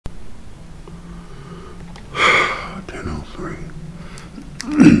suffering.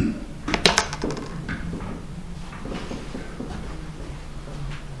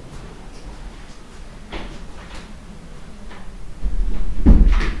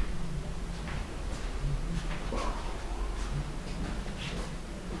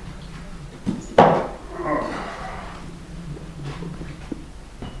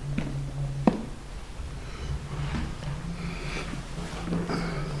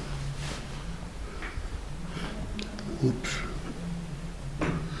 Oops.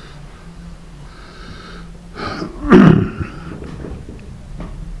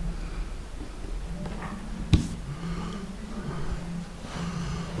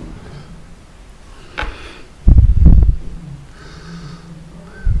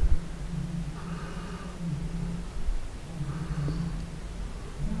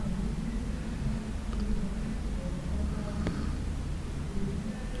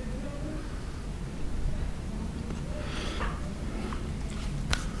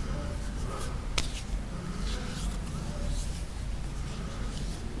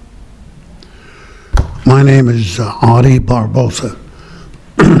 My name is Artie Barbosa,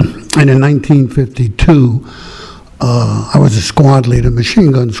 and in 1952, I was a squad leader,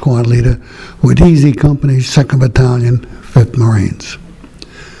 machine gun squad leader, with Easy Company's 2nd Battalion, 5th Marines.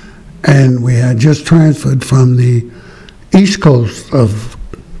 And we had just transferred from the east coast of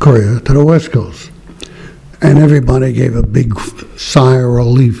Korea to the west coast. And everybody gave a big sigh of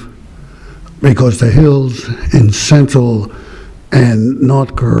relief because the hills in Central and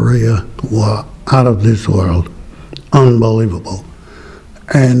North Korea were out of this world, unbelievable.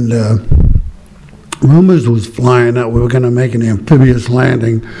 And rumors was flying that we were going to make an amphibious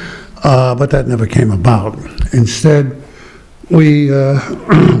landing, but that never came about. Instead, we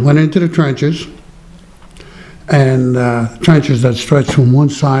went into the trenches, and trenches that stretched from one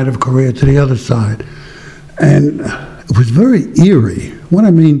side of Korea to the other side. And it was very eerie. What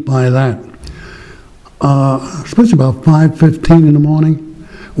I mean by that, especially about 5:15 in the morning,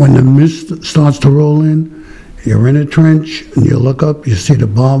 when the mist starts to roll in, you're in a trench, and you look up, you see the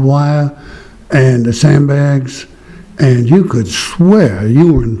barbed wire and the sandbags, and you could swear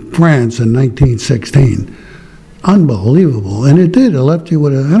you were in France in 1916. Unbelievable. And it did. It left you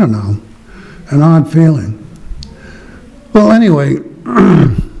with I don't know, an odd feeling. Well, anyway,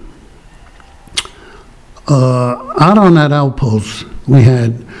 out on that outpost, we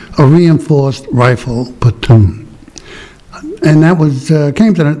had a reinforced rifle platoon. And that was,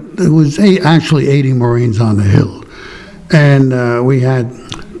 actually 80 Marines on the hill. And we had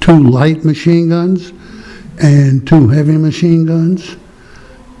 2 light machine guns and 2 heavy machine guns,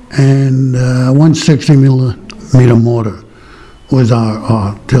 and 160 millimeter mortar was our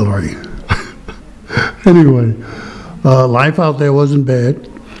artillery. Anyway, life out there wasn't bad.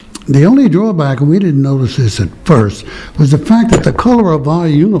 The only drawback, and we didn't notice this at first, was the fact that the color of our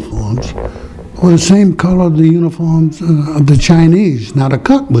uniforms were the same color of the uniforms of the Chinese. Now, the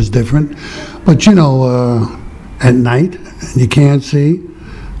cut was different, but you know, at night, you can't see.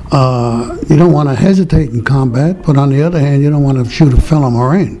 You don't want to hesitate in combat, but on the other hand, you don't want to shoot a fellow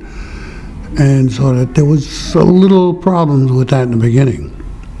Marine. And so that there was a little problems with that in the beginning.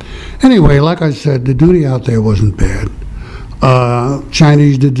 Anyway, like I said, the duty out there wasn't bad.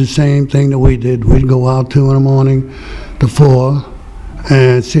 Chinese did the same thing that we did. We'd go out 2 in the morning to 4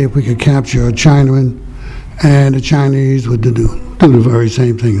 and see if we could capture a Chinaman, and the Chinese would do the very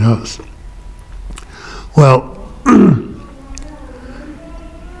same thing to us. Well,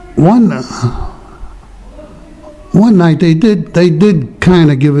 one night they did kind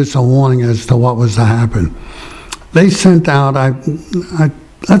of give us a warning as to what was to happen. They sent out, I'm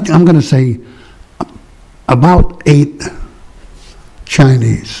going to say, about 8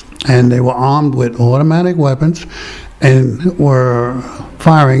 Chinese, and they were armed with automatic weapons and were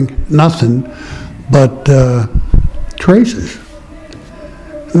firing nothing but traces.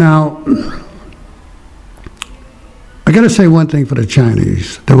 Now, I got to say one thing for the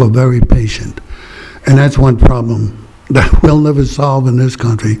Chinese. They were very patient, and that's one problem that we'll never solve in this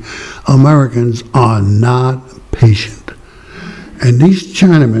country. Americans are not patient. And these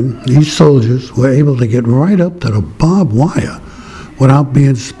Chinamen, these soldiers, were able to get right up to the barbed wire without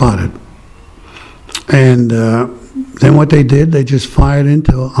being spotted. And then what they did, they just fired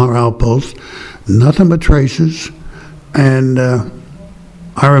into our outpost, nothing but traces. And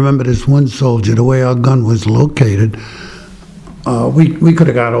I remember this one soldier, the way our gun was located, we could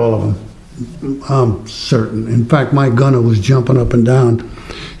have got all of them, I'm certain. In fact, my gunner was jumping up and down.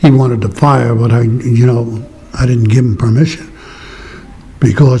 He wanted to fire, but I didn't give him permission,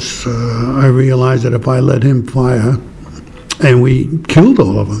 because I realized that if I let him fire and we killed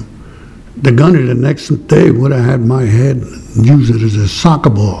all of them, the gunner the next day would have had my head and used it as a soccer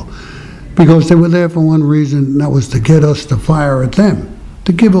ball, because they were there for one reason, and that was to get us to fire at them,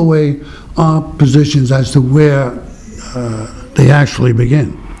 to give away our positions as to where they actually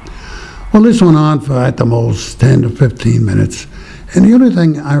begin. Well, this went on for at the most 10 to 15 minutes. And the other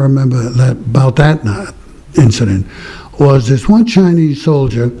thing I remember about that incident was this one Chinese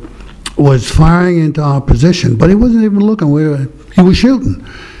soldier was firing into our position, but he wasn't even looking where he was shooting.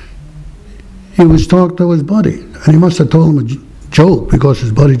 He was talking to his buddy, and he must have told him a joke, because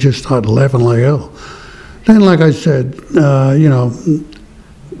his buddy just started laughing like hell. Then, like I said,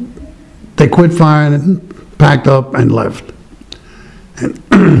 they quit firing and packed up and left.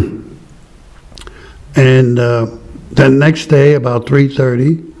 And the next day, about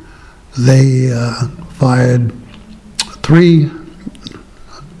 3:30, they fired 3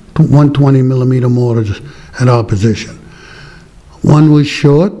 120 millimeter mortars at our position. One was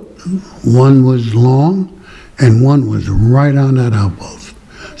short, one was long, and one was right on that outpost.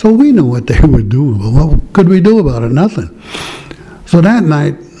 So we knew what they were doing, but what could we do about it? Nothing. So that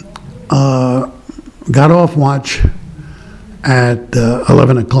night, got off watch at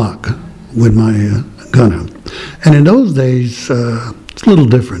 11 o'clock with my gunner. And in those days, it's a little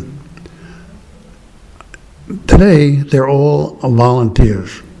different. Today, they're all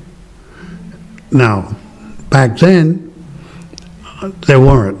volunteers. Now, back then, there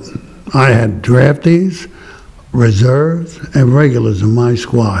weren't. I had draftees, reserves, and regulars in my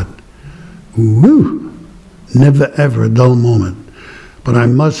squad. Woo! Never ever a dull moment. But I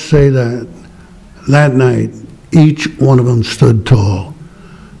must say that that night, each one of them stood tall.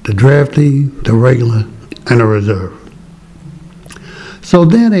 The draftee, the regular, and the reserve. So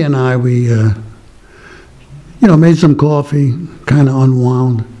Danny and I, we, made some coffee, kind of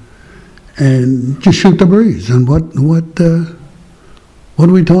unwound, and just shoot the breeze. And what do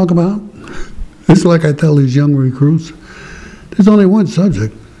we talk about? It's like I tell these young recruits, there's only one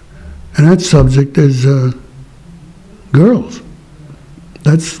subject, and that subject is girls.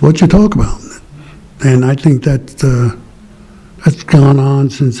 That's what you talk about. And I think that's gone on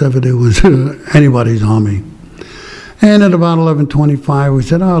since ever there was anybody's army. And at about 11:25, we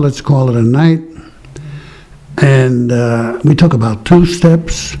said, let's call it a night. And we took about 2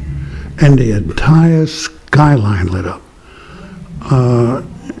 steps, and the entire skyline lit up.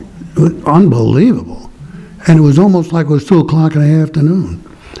 It was unbelievable. And it was almost like it was 2 o'clock in the afternoon.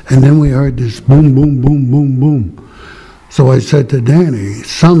 And then we heard this boom, boom, boom, boom, boom. So I said to Danny,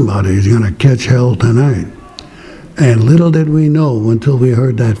 somebody's going to catch hell tonight. And little did we know until we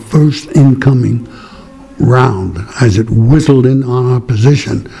heard that first incoming round as it whistled in on our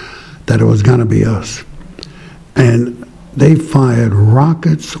position that it was going to be us. And they fired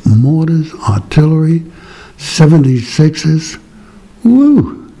rockets, mortars, artillery, 76s,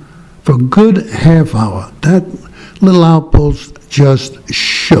 woo, for a good half hour. That little outpost just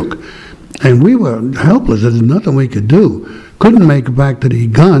shook. And we were helpless. There's nothing we could do. Couldn't make it back to the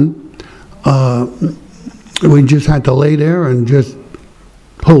gun. We just had to lay there and just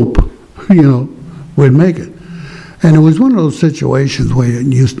hope, we'd make it. And it was one of those situations where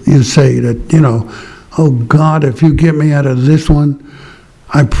you say that, oh God, if you get me out of this one,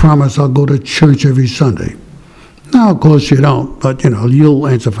 I promise I'll go to church every Sunday. Now, of course you don't, but, you'll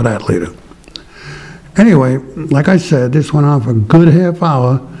answer for that later. Anyway, like I said, this went on for a good half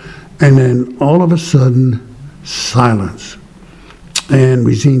hour, and then all of a sudden, silence. And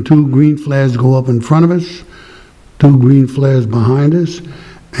we seen 2 green flares go up in front of us, 2 green flares behind us,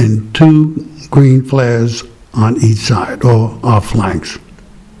 and 2 green flares on each side, or our flanks.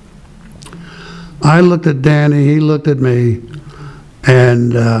 I looked at Danny, he looked at me,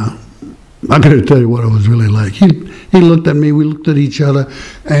 and I'm going to tell you what it was really like. He looked at me, we looked at each other,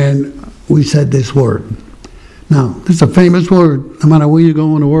 and we said this word. Now, this is a famous word. No matter where you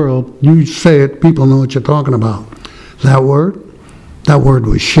go in the world, you say it, people know what you're talking about. That word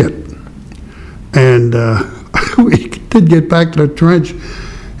was shit. And we did get back to the trench,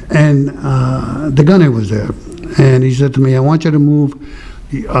 and the gunner was there. And he said to me, I want you to move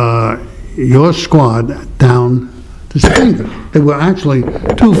your squad down this finger. There were actually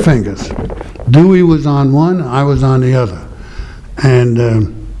 2 fingers. Dewey was on one, I was on the other. And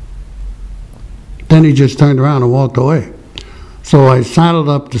then he just turned around and walked away. So I saddled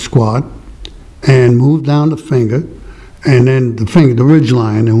up the squad and moved down the finger, and then the ridge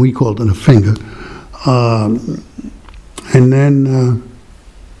line, and we called it a finger. And then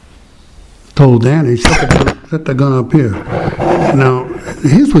told Danny, set the gun up here. Now,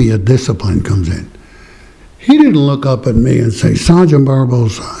 here's where your discipline comes in. He didn't look up at me and say, Sergeant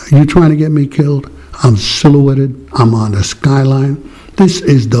Barbosa, are you trying to get me killed? I'm silhouetted. I'm on the skyline. This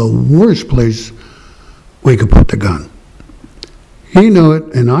is the worst place we could put the gun. He knew it,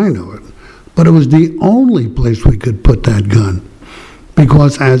 and I knew it. But it was the only place we could put that gun.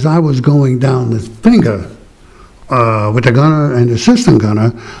 Because as I was going down this finger with the gunner and the assistant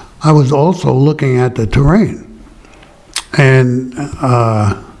gunner, I was also looking at the terrain. And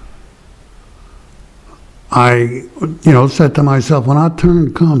I, said to myself, when our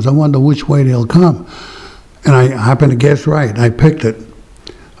turn comes, I wonder which way they'll come. And I happened to guess right. I picked it.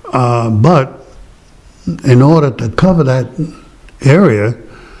 But in order to cover that area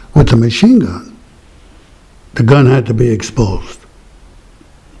with the machine gun, the gun had to be exposed.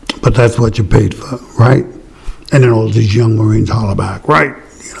 But that's what you paid for, right? And then all these young Marines holler back, right?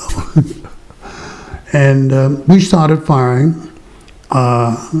 And we started firing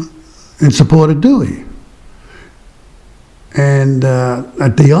in support of Dewey. And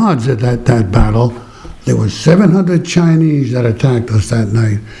at the odds of that battle, there were 700 Chinese that attacked us that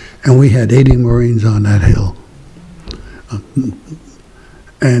night, and we had 80 Marines on that hill.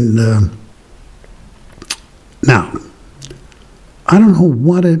 Now, I don't know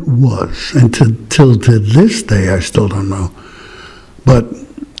what it was, and till to this day, I still don't know. But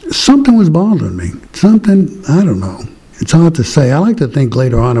something was bothering me. Something, I don't know. It's hard to say. I like to think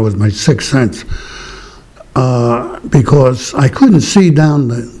later on it was my sixth sense, because I couldn't see down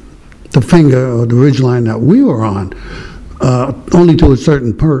the finger or the ridgeline that we were on, only to a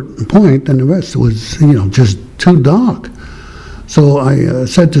certain point, and the rest was, just too dark. So I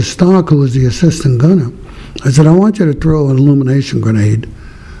said to Stark, who was the assistant gunner, I said, I want you to throw an illumination grenade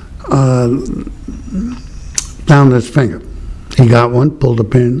down this finger. He got one, pulled a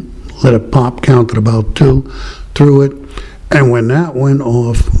pin, let it pop, counted about 2, threw it, and when that went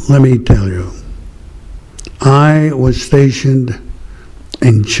off, let me tell you, I was stationed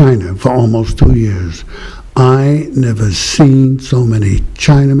in China for almost 2 years. I never seen so many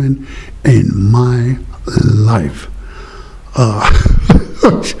Chinamen in my life.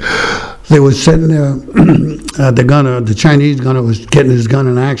 They were sitting there, the Chinese gunner was getting his gun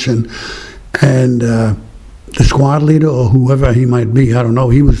in action, and the squad leader, or whoever he might be, I don't know,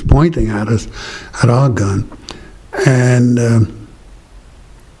 he was pointing at us, at our gun. And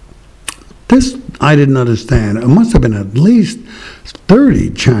this I didn't understand. It must have been at least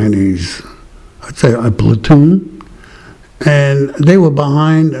 30 Chinese, I'd say a platoon, and they were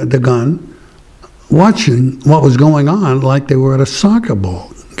behind the gun, watching what was going on like they were at a soccer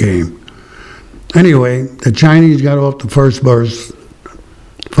ball game. Anyway, the Chinese got off the first burst,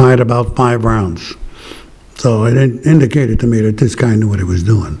 fired about 5 rounds. So it indicated to me that this guy knew what he was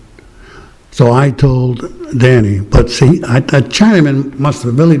doing. So I told Danny, but see, that Chinaman must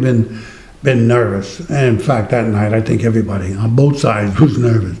have really been nervous. And in fact, that night, I think everybody on both sides was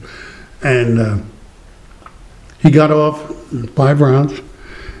nervous. And he got off 5 rounds,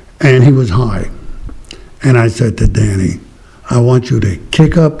 and he was high. And I said to Danny, I want you to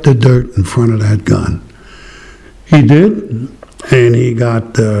kick up the dirt in front of that gun. He did, and he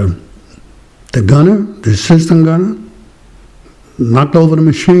got the gunner, the assistant gunner, knocked over the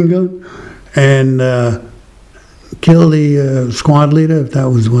machine gun, and killed the squad leader, if that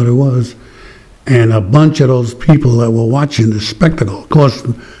was what it was, and a bunch of those people that were watching the spectacle. Of course,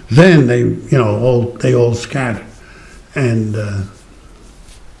 then they all scattered, and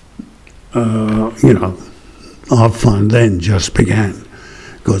our fun then just began,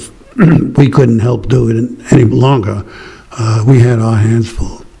 because we couldn't help do it any longer. We had our hands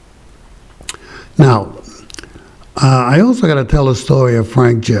full. Now, I also got to tell a story of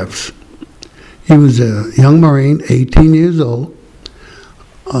Frank Jeffs. He was a young Marine, 18 years old,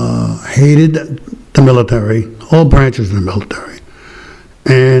 hated the military, all branches of the military,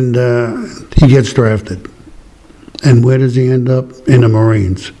 and he gets drafted. And where does he end up? In the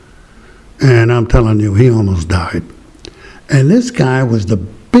Marines. And I'm telling you, he almost died. And this guy was the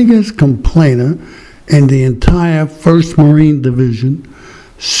biggest complainer in the entire 1st Marine Division,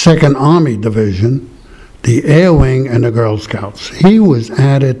 2nd Army Division, the Air Wing, and the Girl Scouts. He was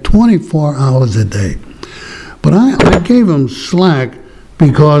at it 24 hours a day. But I gave him slack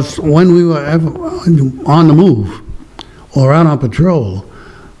because when we were ever on the move or out on patrol,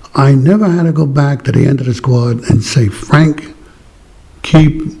 I never had to go back to the end of the squad and say, Frank,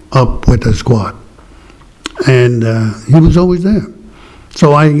 keep up with the squad. And he was always there.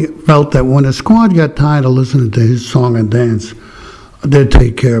 So I felt that when the squad got tired of listening to his song and dance, they'd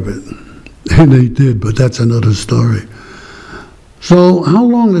take care of it. And they did, but that's another story. So how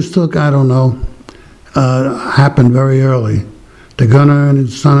long this took, I don't know. Happened very early. The gunner and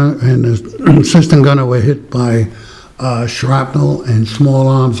his son and the assistant gunner were hit by shrapnel and small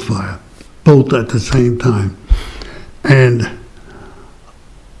arms fire. both at the same time. And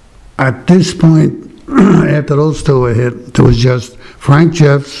at this point, after those two were hit, there was just Frank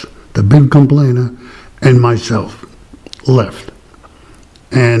Jeffs, the big complainer, and myself left.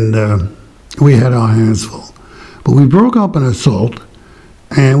 And we had our hands full. But we broke up an assault,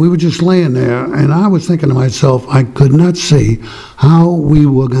 and we were just laying there, and I was thinking to myself, I could not see how we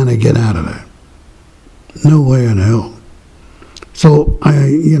were going to get out of that. No way in hell. So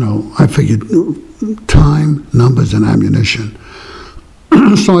I figured time, numbers, and ammunition.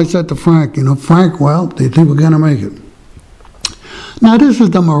 So I said to Frank, Frank, well, do you think we're going to make it? Now, this is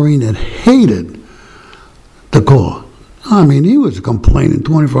the Marine that hated the Corps. I mean, he was complaining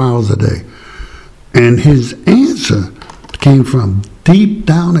 24 hours a day. And his answer came from deep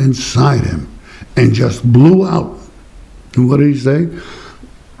down inside him and just blew out. And what did he say?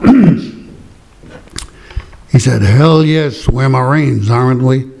 He said, hell yes, we're Marines, aren't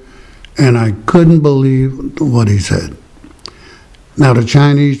we? And I couldn't believe what he said. Now, the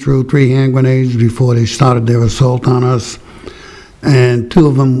Chinese threw 3 hand grenades before they started their assault on us, and 2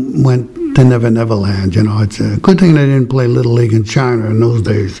 of them went to Never Never Land. It's a good thing they didn't play Little League in China in those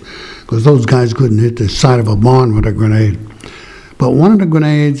days, because those guys couldn't hit the side of a barn with a grenade. But one of the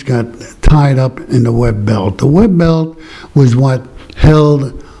grenades got tied up in the web belt. The web belt was what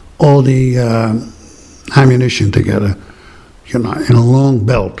held all the ammunition together, in a long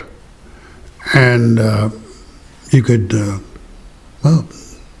belt. And you could,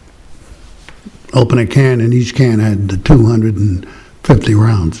 open a can, and each can had the 250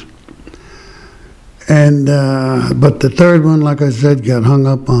 rounds. And but the third one, like I said, got hung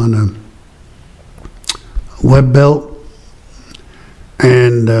up on a web belt.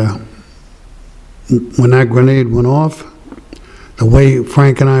 And when that grenade went off, the way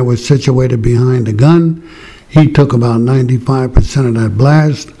Frank and I were situated behind the gun, he took about 95% of that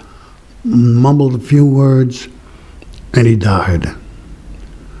blast, mumbled a few words, and he died.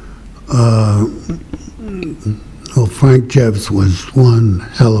 Frank Jeffs was one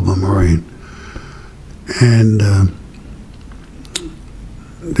hell of a Marine. And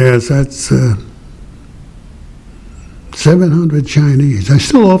that's 700 Chinese. I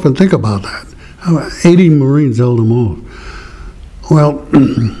still often think about that. 80 Marines held them off. Well,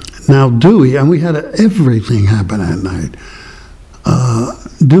 now Dewey, and we had everything happen that night.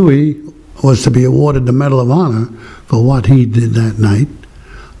 Dewey was to be awarded the Medal of Honor for what he did that night,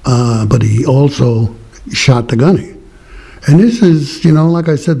 but he also shot the gunny. And this is, like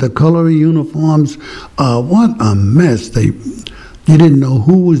I said, the color of uniforms. What a mess! You didn't know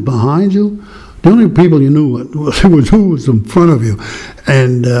who was behind you. The only people you knew was who was in front of you.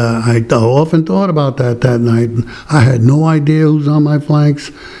 And I often thought about that night. I had no idea who's on my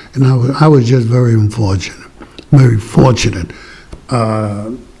flanks, and I was just very unfortunate, very fortunate.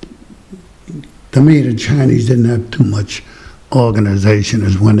 To me, the Chinese didn't have too much organization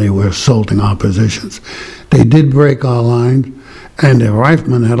as when they were assaulting our positions. They did break our line, and their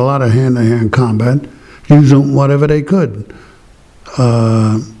riflemen had a lot of hand-to-hand combat, using whatever they could.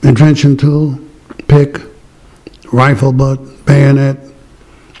 Entrenching tool, pick, rifle butt, bayonet,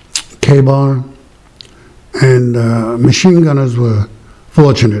 K-bar, and machine gunners were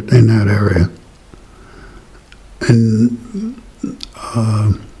fortunate in that area. And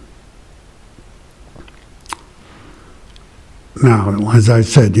now, as I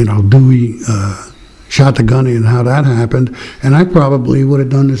said, Dewey shot the gunny and how that happened, and I probably would have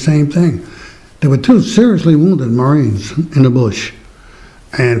done the same thing. There were 2 seriously wounded Marines in the bush,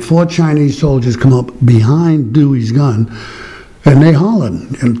 and 4 Chinese soldiers come up behind Dewey's gun, and they hollered,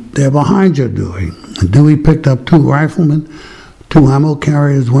 and they're behind you, Dewey. And Dewey picked up 2 riflemen, 2 ammo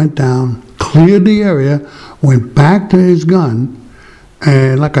carriers, went down, cleared the area, went back to his gun,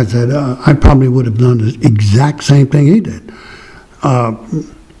 and like I said, I probably would have done the exact same thing he did.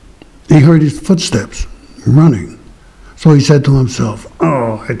 He heard his footsteps running. So he said to himself,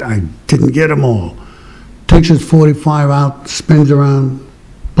 oh, I didn't get them all. Takes his .45 out, spins around,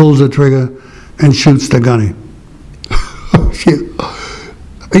 pulls the trigger, and shoots the gunny.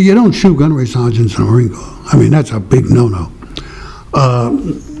 You don't shoot gunnery sergeants in the Marine Corps. I mean, that's a big no-no.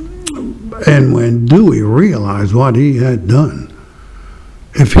 And when Dewey realized what he had done,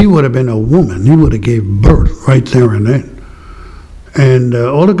 if he would have been a woman, he would have gave birth right there and then. And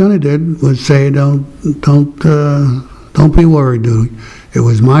all the gunny did was say, don't be worried, Dewey. It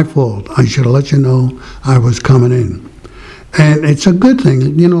was my fault. I should have let you know I was coming in. And it's a good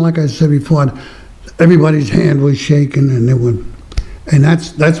thing, like I said before, everybody's hand was shaking, and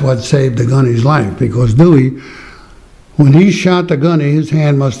that's what saved the gunny's life, because Dewey, when he shot the gunny, his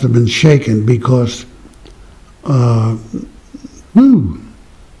hand must have been shaken because,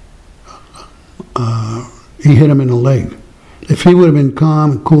 he hit him in the leg. If he would have been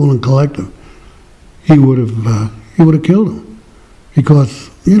calm, cool, and collective, he would have killed him. Because,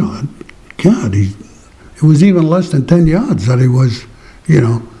 you know, God, it was even less than 10 yards that he was, you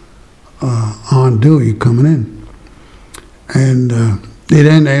know, on Dewey coming in. And they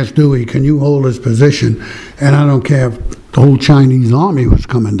then asked Dewey, can you hold his position? And I don't care if the whole Chinese army was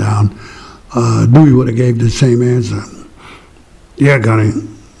coming down, Dewey would have gave the same answer. Yeah, Gunny,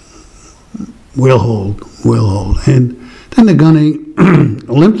 we'll hold. And then the Gunny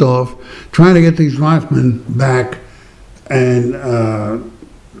limped off, trying to get these riflemen back and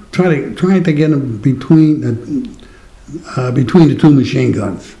trying to get them between the two machine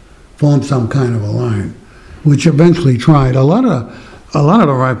guns, form some kind of a line, which eventually tried. A lot of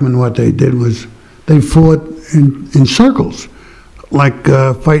the riflemen, what they did was they fought in circles, like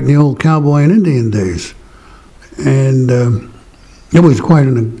fighting the old cowboy and Indian days, and it was quite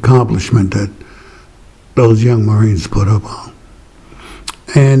an accomplishment that those young Marines put up on.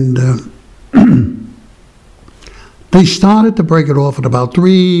 And they started to break it off at about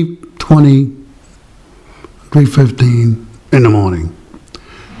 3:20, 3:15 in the morning.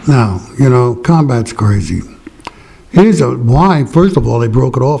 Now, you know, combat's crazy. Here's why. First of all, they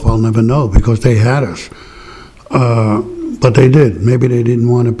broke it off. I'll never know, because they had us. But they did. Maybe they didn't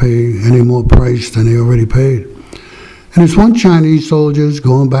want to pay any more price than they already paid. And it's one Chinese soldier's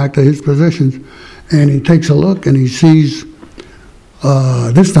going back to his positions, and he takes a look and he sees,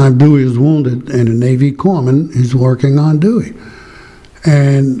 this time Dewey is wounded, and a Navy corpsman is working on Dewey.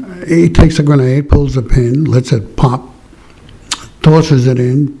 And he takes a grenade, pulls the pin, lets it pop, tosses it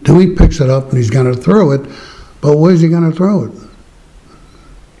in. Dewey picks it up and he's going to throw it, but where's he going to throw it?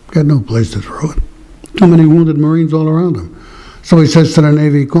 Got no place to throw it. Too many wounded Marines all around him. So he says to the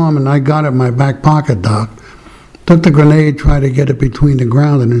Navy corpsman, I got it in my back pocket, Doc. Took the grenade, tried to get it between the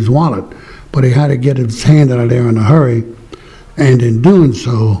ground and his wallet, but he had to get his hand out of there in a hurry, and in doing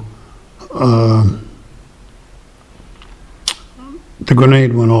so, the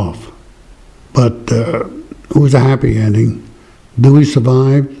grenade went off. But it was a happy ending. Dewey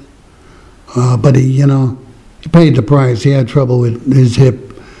survived, but he, you know, he paid the price. He had trouble with his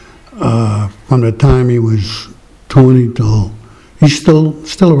hip from the time he was 20 till he's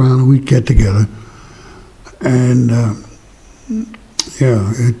still around. We'd get together, and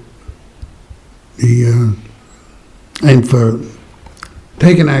yeah, and for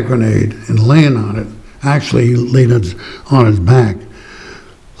taking that grenade and laying on it, actually he laid it on his back.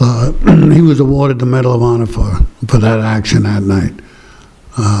 He was awarded the Medal of Honor for that action that night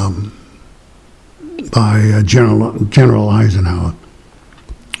by General Eisenhower.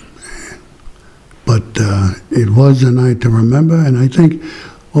 But it was a night to remember, and I think,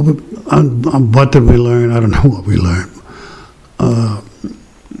 what did we learn? I don't know what we learned.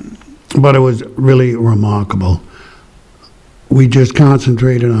 But it was really remarkable. We just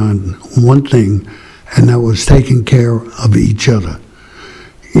concentrated on one thing, and that was taking care of each other.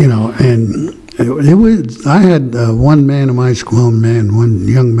 You know, and it was, I had one man in my squad, one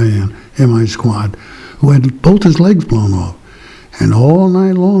young man in my squad who had both his legs blown off. And all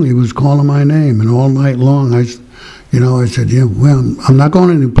night long he was calling my name, and all night long I said, yeah, well, I'm not going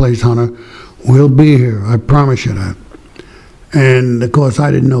any place, Hunter. We'll be here, I promise you that. And of course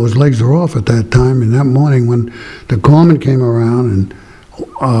I didn't know his legs were off at that time, and that morning when the corpsman came around and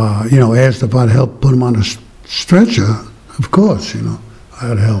asked if I'd help put him on a stretcher, of course,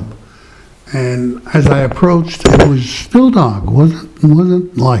 I'd help. And as I approached, it was still dark, it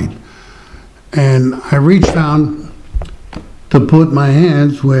wasn't light. And I reached down to put my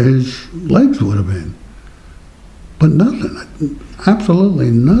hands where his legs would have been. But nothing,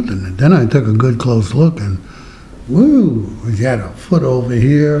 absolutely nothing. And then I took a good close look, and woo, he had a foot over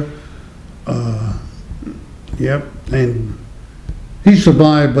here. Yep, and he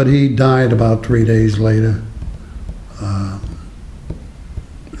survived, but he died about 3 days later.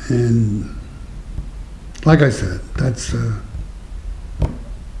 And like I said, that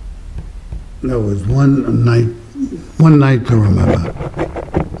was one night to remember.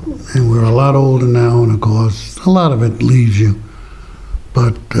 And we're a lot older now, and of course, a lot of it leaves you.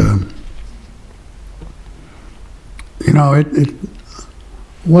 But, it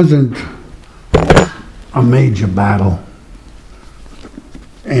wasn't a major battle.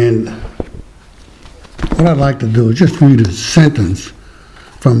 And what I'd like to do is just read a sentence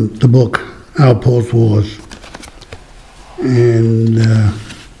from the book, Outpost Wars. And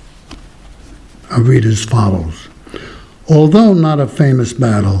I'll read as follows. Although not a famous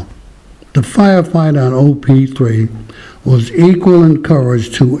battle, the firefight on OP3 was equal in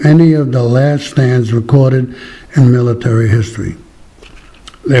courage to any of the last stands recorded in military history.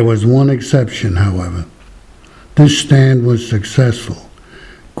 There was one exception, however. This stand was successful.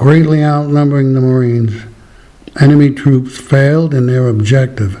 Greatly outnumbering the Marines, enemy troops failed in their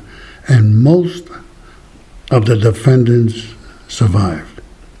objective, and most of the defendants survived.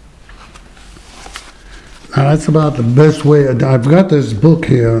 Now that's about the best way. I've got this book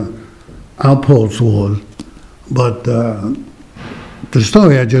here, Outpost Wars, but the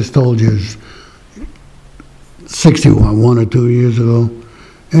story I just told you is 1 or 2 years ago,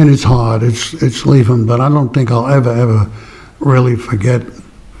 and it's hard. It's leaving, but I don't think I'll ever really forget.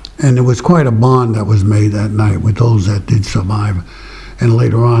 And there was quite a bond that was made that night with those that did survive, and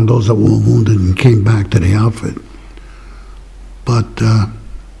later on those that were wounded and came back to the outfit. But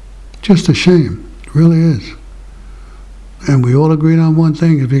just a shame, it really is. And we all agreed on one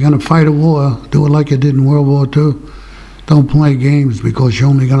thing: if you're going to fight a war, do it like you did in World War II. Don't play games, because you're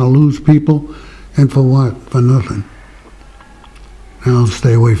only going to lose people, and for what? For nothing. And I'll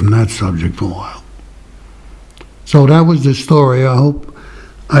stay away from that subject for a while. So that was the story. I hope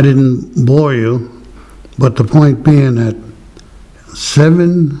I didn't bore you, but the point being that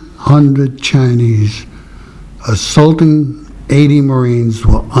 700 Chinese assaulting 80 Marines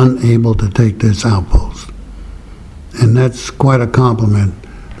were unable to take this outpost. And that's quite a compliment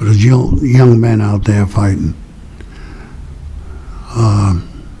for those young men out there fighting.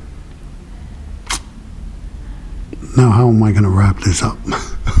 Now, how am I going to wrap this up?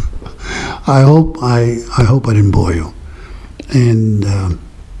 I hope I didn't bore you. And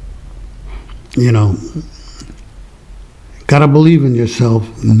you know, gotta believe in yourself,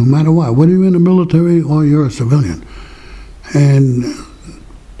 no matter what. Whether you're in the military or you're a civilian, and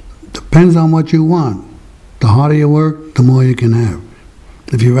depends on what you want. The harder you work, the more you can have.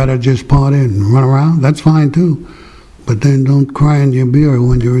 If you rather just party and run around, that's fine too. But then don't cry in your beer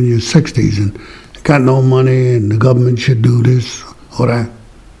when you're in your 60s and got no money and the government should do this or that.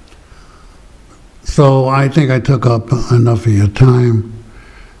 So I think I took up enough of your time,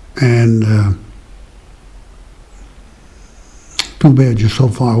 and too bad you're so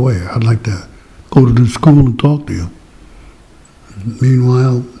far away. I'd like to go to the school and talk to you.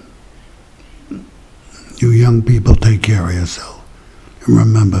 Meanwhile, you young people, take care of yourself. And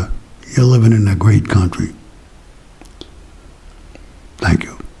remember, you're living in a great country. Thank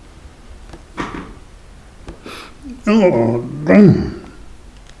you. Oh, damn.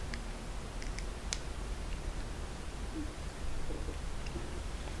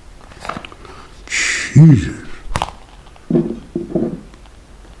 Jesus.